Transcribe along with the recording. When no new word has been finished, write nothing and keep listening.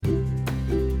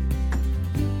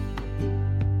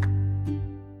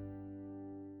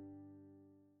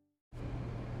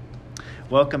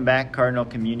Welcome back, Cardinal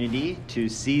Community, to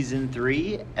Season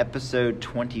 3, Episode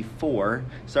 24.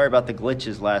 Sorry about the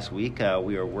glitches last week. I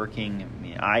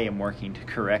am working to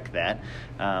correct that.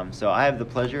 So I have the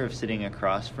pleasure of sitting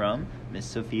across from Miss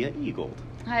Sophia Eagold.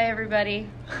 Hi, everybody.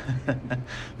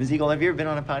 Ms. Eagold, have you ever been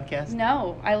on a podcast?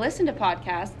 No, I listen to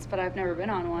podcasts, but I've never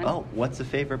been on one. Oh, what's a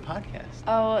favorite podcast?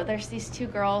 Oh, there's these two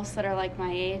girls that are like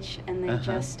my age, and they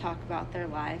just talk about their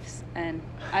lives, and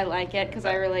I like it because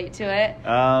I relate to it.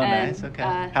 Oh, nice. Okay.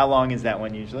 How long is that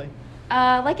one usually?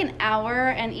 Like an hour,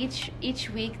 and each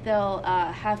week they'll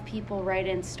have people write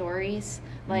in stories,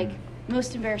 like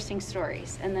most embarrassing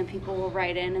stories, and then people will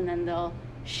write in, and then they'll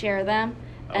share them,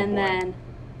 then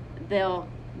they'll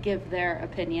give their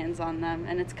opinions on them,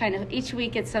 and it's kind of each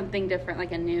week it's something different,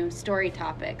 like a new story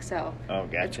topic. So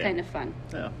gotcha. It's kind of fun.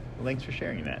 Oh, well, thanks for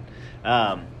sharing that.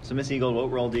 So Miss Eagold,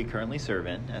 what role do you currently serve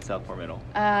in at Southport Middle?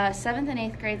 7th and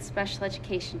 8th grade special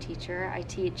education teacher. I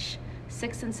teach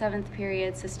 6th and 7th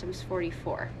period Systems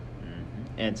 44. Mm-hmm.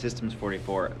 And Systems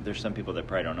 44, there's some people that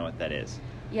probably don't know what that is.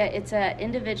 Yeah, it's a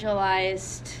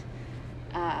individualized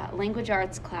language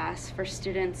arts class for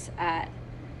students at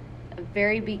a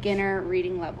very beginner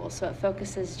reading level. So it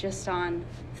focuses just on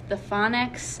the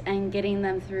phonics and getting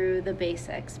them through the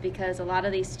basics, because a lot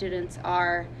of these students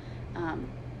are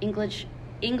English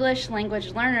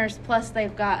language learners, plus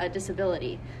they've got a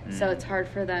disability. So it's hard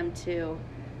for them to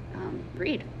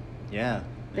read. Yeah.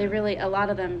 A lot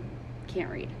of them can't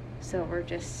read. So we're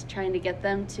just trying to get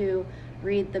them to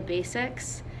read the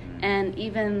basics and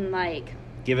even like...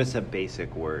 Give us a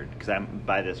basic word, because I'm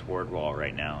by this word wall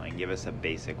right now, and give us a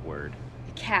basic word.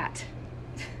 Cat.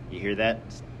 You hear that?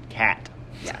 Cat.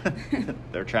 Yeah.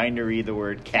 They're trying to read the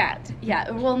word cat. Yeah.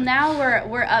 Well, now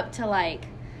we're up to like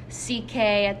CK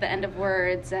at the end of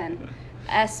words and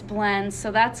S blends,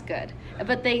 so that's good.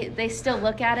 But they still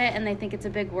look at it and they think it's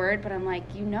a big word, but I'm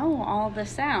like, you know all the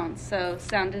sounds, so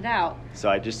sound it out. So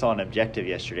I just saw an objective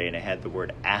yesterday, and it had the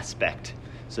word aspect.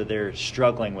 So they're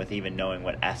struggling with even knowing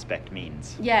what aspect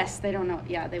means. Yes, they don't know.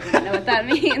 Yeah, they wouldn't know what that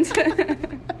means.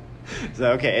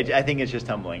 So, okay, I think it's just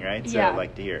humbling, right? So yeah. I'd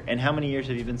like to hear. And how many years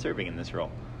have you been serving in this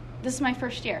role? This is my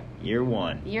first year. Year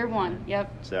one. Year one, yep.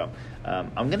 So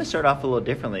I'm going to start off a little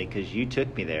differently because you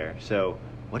took me there. So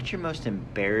what's your most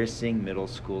embarrassing middle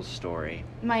school story?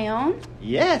 My own?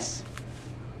 Yes.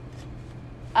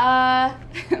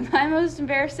 My most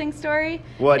embarrassing story.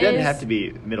 Well, it doesn't have to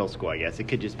be middle school, I guess. It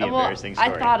could just be an embarrassing story.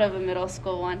 I thought of a middle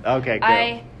school one. Okay, go.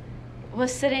 I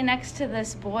was sitting next to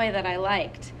this boy that I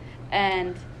liked,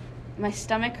 and my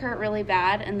stomach hurt really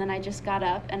bad, and then I just got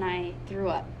up and I threw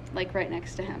up, like right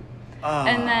next to him. Oh.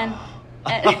 And then,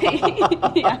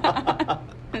 yeah,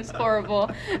 it was horrible.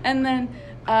 And then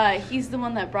he's the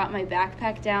one that brought my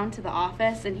backpack down to the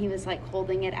office, and he was like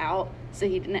holding it out so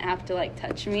he didn't have to like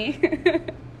touch me.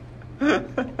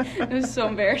 It was so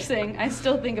embarrassing. I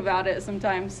still think about it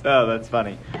sometimes. Oh, that's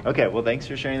funny. Okay, well, thanks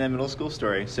for sharing that middle school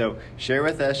story. So share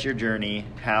with us your journey,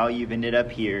 how you've ended up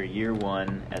here, year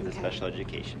one, as a special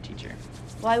education teacher.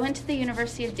 Well, I went to the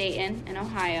University of Dayton in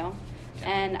Ohio,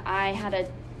 and I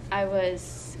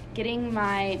was getting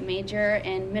my major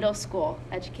in middle school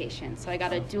education. So I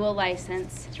got a dual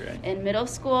license in middle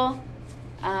school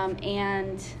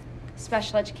and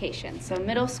special education. So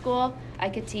middle school, I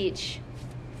could teach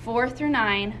 4 through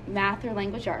 9 math or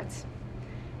language arts.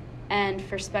 And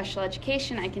for special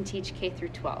education, I can teach K through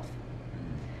 12.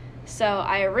 So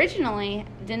I originally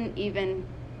didn't even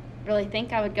really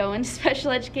think I would go into special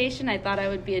education. I thought I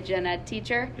would be a gen ed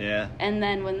teacher. Yeah. And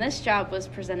then when this job was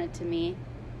presented to me,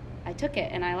 I took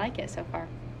it, and I like it so far.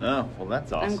 Oh, well,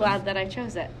 that's awesome. I'm glad that I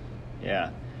chose it. Yeah.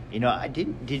 You know,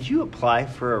 did you apply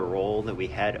for a role that we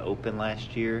had open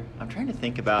last year? I'm trying to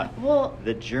think about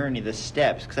the journey, the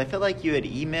steps, because I feel like you had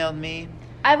emailed me.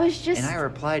 I was just... And I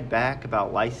replied back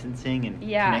about licensing and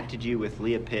connected you with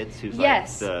Leah Pitts, who's like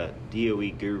the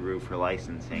DOE guru for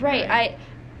licensing. Right.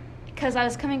 Because I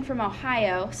was coming from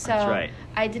Ohio, so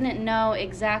I didn't know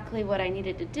exactly what I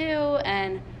needed to do,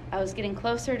 and I was getting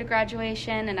closer to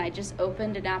graduation, and I just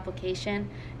opened an application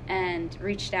and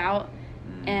reached out,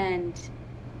 and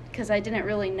because I didn't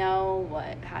really know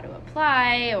how to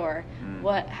apply or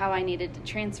how I needed to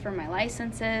transfer my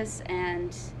licenses,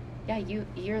 and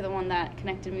you're the one that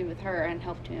connected me with her and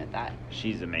helped me with that.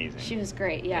 She's amazing. She was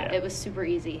great. Yeah. It was super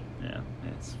easy. Yeah,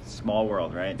 it's a small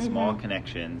world, right? Mm-hmm. Small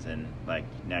connections, and like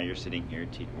now you're sitting here.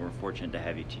 We're fortunate to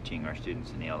have you teaching our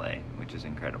students in the LA, which is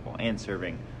incredible, and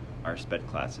serving our SPED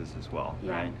classes as well,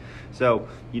 right? So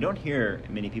you don't hear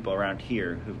many people around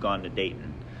here who've gone to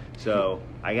Dayton. So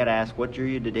I got to ask, what drew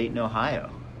you to Dayton, Ohio?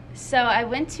 So I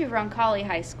went to Roncalli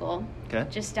High School, okay,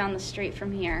 just down the street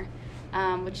from here,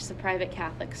 which is a private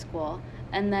Catholic school.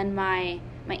 And then my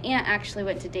aunt actually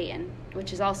went to Dayton,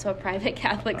 which is also a private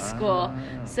Catholic school.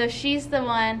 So she's the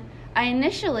one. I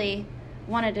initially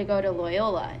wanted to go to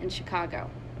Loyola in Chicago.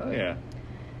 Oh, yeah.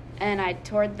 And I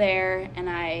toured there, and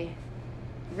I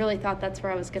really thought that's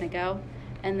where I was going to go.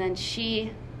 And then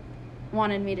she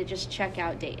wanted me to just check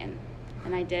out Dayton.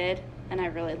 And I did, and I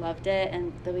really loved it.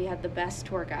 And we had the best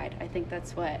tour guide. I think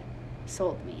that's what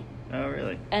sold me. Oh,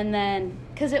 really? And then,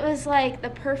 because it was like the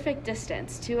perfect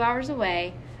distance, 2 hours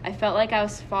away. I felt like I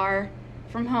was far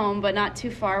from home, but not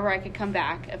too far where I could come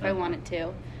back if I wanted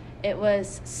to. It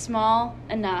was small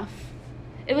enough.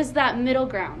 It was that middle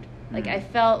ground. Like, I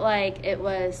felt like it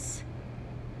was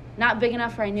not big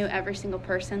enough where I knew every single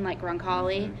person, like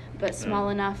Roncalli, but small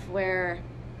enough where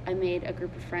I made a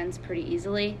group of friends pretty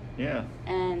easily. Yeah.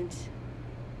 And,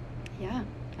 yeah,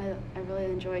 I really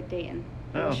enjoyed Dayton.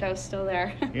 I wish I was still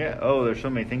there. Yeah. Oh, there's so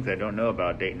many things I don't know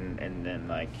about Dayton, and then,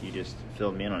 like, you just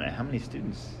filled me in on it. How many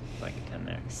students, like, attend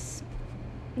there?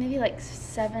 Maybe, like,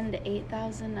 7,000 to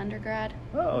 8,000 undergrad.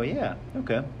 Oh, yeah.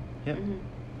 Okay. Yep. Mm-hmm.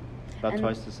 About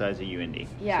twice the size of UIndy.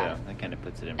 Yeah. So that kind of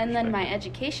puts it in And perspective. then my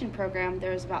education program,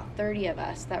 there was about 30 of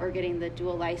us that were getting the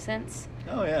dual license.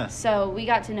 Oh, yeah. So we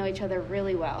got to know each other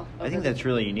really well. I think that's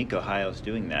really unique. Ohio's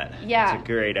doing that. Yeah. It's a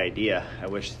great idea. I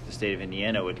wish the state of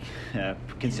Indiana would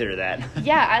consider that.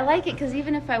 Yeah, I like it because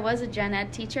even if I was a gen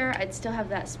ed teacher, I'd still have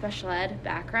that special ed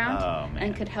background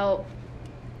and could help.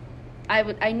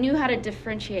 I knew how to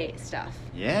differentiate stuff.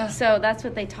 Yeah. So that's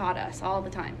what they taught us all the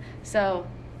time. So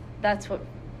that's what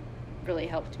really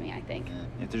helped me, I think.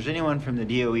 If there's anyone from the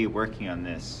DOE working on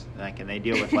this, like, and they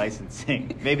deal with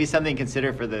licensing, maybe something to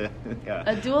consider for the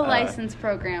a dual license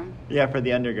program. Yeah, for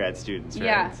the undergrad students, right?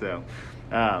 Yeah. So,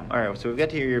 all right. So we've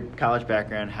got to hear your college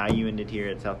background, how you ended here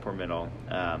at Southport Middle.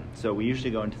 So we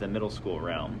usually go into the middle school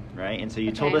realm, right? And so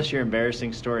you told us your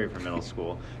embarrassing story from middle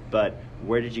school, but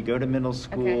where did you go to middle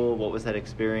school? Okay. What was that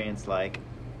experience like?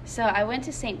 So I went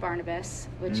to St. Barnabas,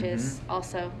 which is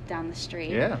also down the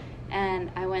street. Yeah.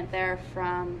 And I went there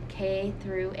from K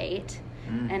through 8.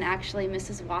 And actually,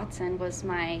 Mrs. Watson was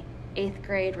my 8th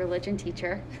grade religion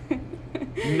teacher.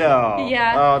 No.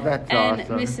 Yeah. Oh, that's and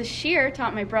awesome. Mrs. Shear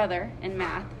taught my brother in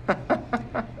math.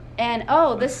 And,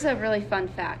 this is a really fun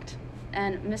fact.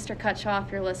 And Mr. Cutshaw,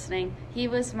 if you're listening, he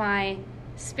was my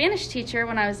Spanish teacher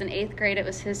when I was in 8th grade. It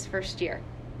was his first year.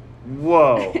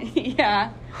 Whoa.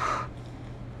 Yeah.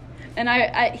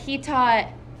 And he taught,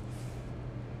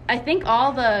 I think,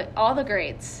 all the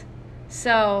grades.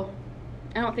 So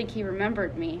I don't think he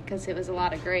remembered me because it was a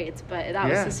lot of grades, but that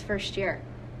was his first year.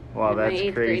 Wow, that's my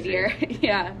 8th crazy. grade year.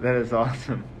 Yeah. That is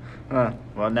awesome.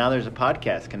 Well, now there's a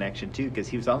podcast connection too, because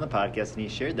he was on the podcast and he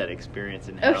shared that experience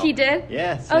in hell. Oh, he did?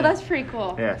 Yes. Oh, that's pretty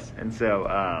cool. Yes, and so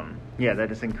yeah,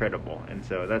 that is incredible, and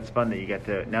so that's fun that you get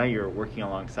to. Now you're working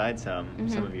alongside some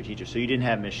of your teachers. So you didn't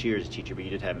have Miss Shear as a teacher, but you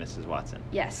did have Mrs. Watson.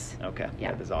 Yes. Okay.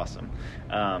 Yeah. That is awesome.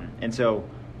 And so,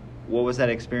 what was that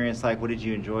experience like? What did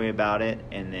you enjoy about it?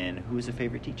 And then, who was a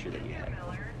favorite teacher that you had?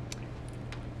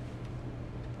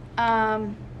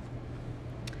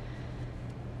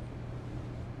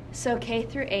 So K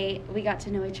through 8, we got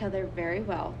to know each other very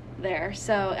well there.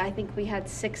 So I think we had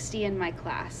 60 in my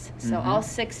class. So all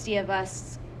 60 of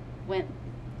us went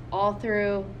all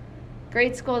through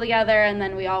grade school together, and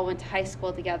then we all went to high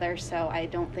school together. So I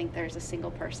don't think there's a single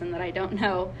person that I don't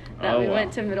know that I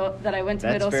went to middle school with.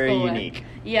 That's very unique.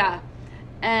 Yeah,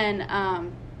 and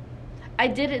I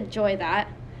did enjoy that.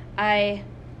 I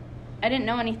didn't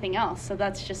know anything else, so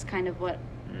that's just kind of what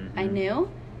I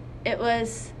knew. It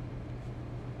was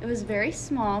very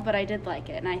small, but I did like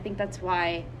it, and I think that's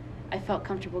why I felt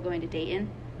comfortable going to Dayton,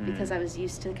 because I was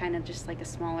used to kind of just like a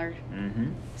smaller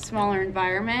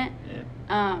environment.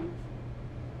 Yeah.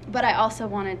 But I also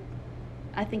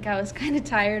I think I was kind of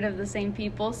tired of the same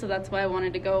people, so that's why I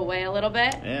wanted to go away a little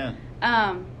bit. Yeah.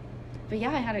 But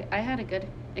yeah, I had a good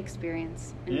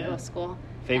experience in middle school.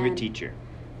 Favorite teacher?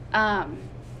 I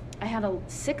had a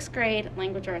 6th grade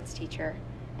language arts teacher,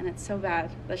 and it's so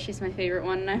bad that she's my favorite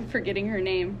one, and I'm forgetting her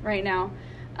name right now.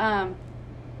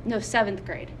 No, 7th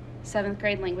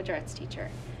grade language arts teacher.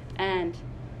 And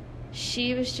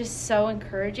she was just so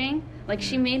encouraging. Like,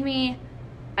 she made me,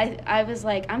 I was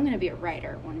like, I'm going to be a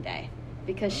writer one day,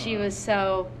 because she was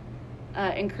so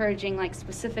encouraging, like,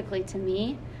 specifically to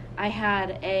me.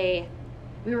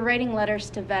 We were writing letters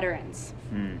to veterans.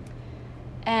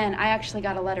 And I actually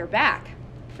got a letter back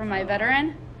from my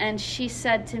veteran, and she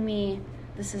said to me,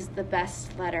 "This is the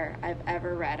best letter I've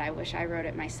ever read. I wish I wrote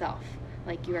it myself.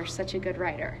 Like, you are such a good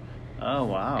writer." Oh,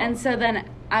 wow. And so then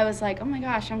I was like, oh my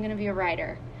gosh, I'm going to be a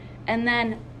writer. And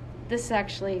then, this is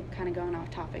actually kind of going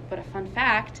off topic, but a fun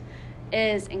fact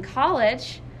is in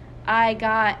college, I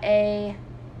got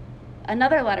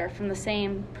another letter from the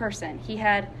same person. He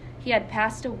had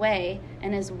passed away,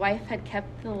 and his wife had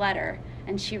kept the letter,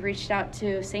 and she reached out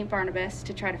to St. Barnabas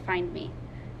to try to find me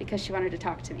because she wanted to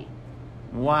talk to me.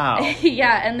 Wow.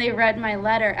 Yeah, and they read my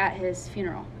letter at his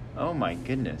funeral. Oh my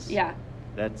goodness. Yeah.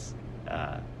 That's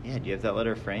do you have that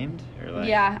letter framed? Or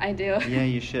yeah, I do. Yeah,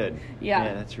 you should.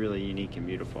 Yeah, that's really unique and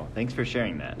beautiful. Thanks for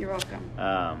sharing that. You're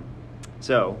welcome.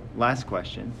 So, last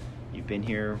question. You've been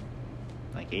here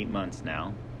like 8 months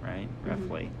now, right?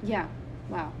 Roughly. Yeah.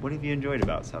 Wow. What have you enjoyed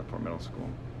about Southport Middle School?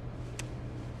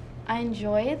 I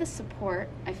enjoy the support.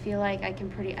 I feel like I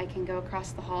can go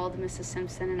across the hall to Mrs.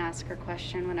 Simpson and ask her a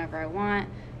question whenever I want.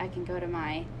 I can go to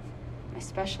my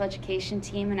special education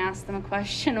team and ask them a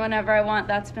question whenever I want.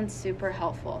 That's been super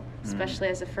helpful, especially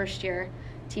as a first-year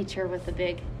teacher with a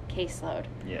big caseload.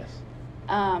 Yes.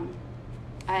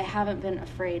 I haven't been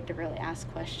afraid to really ask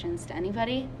questions to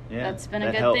anybody. Yeah, that's been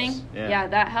a good helps. thing. Yeah,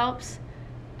 that helps.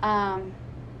 I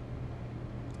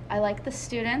like the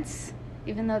students,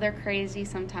 even though they're crazy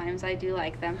sometimes. I do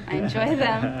like them. I enjoy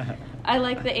them. I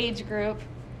like the age group.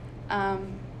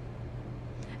 And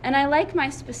I like my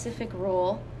specific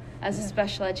role as a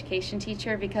special education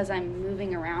teacher because I'm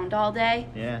moving around all day.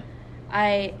 Yeah.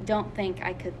 I don't think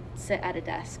I could sit at a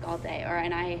desk all day,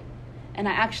 and I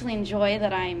actually enjoy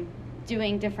that I'm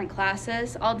doing different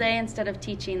classes all day instead of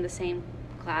teaching the same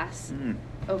class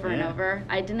over and over.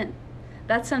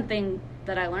 That's something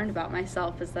that I learned about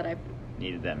myself, is that I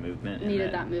needed that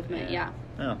movement. Yeah.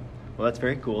 Oh, well, that's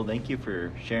very cool. Thank you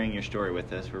for sharing your story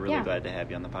with us. We're really glad to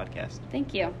have you on the podcast.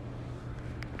 Thank you.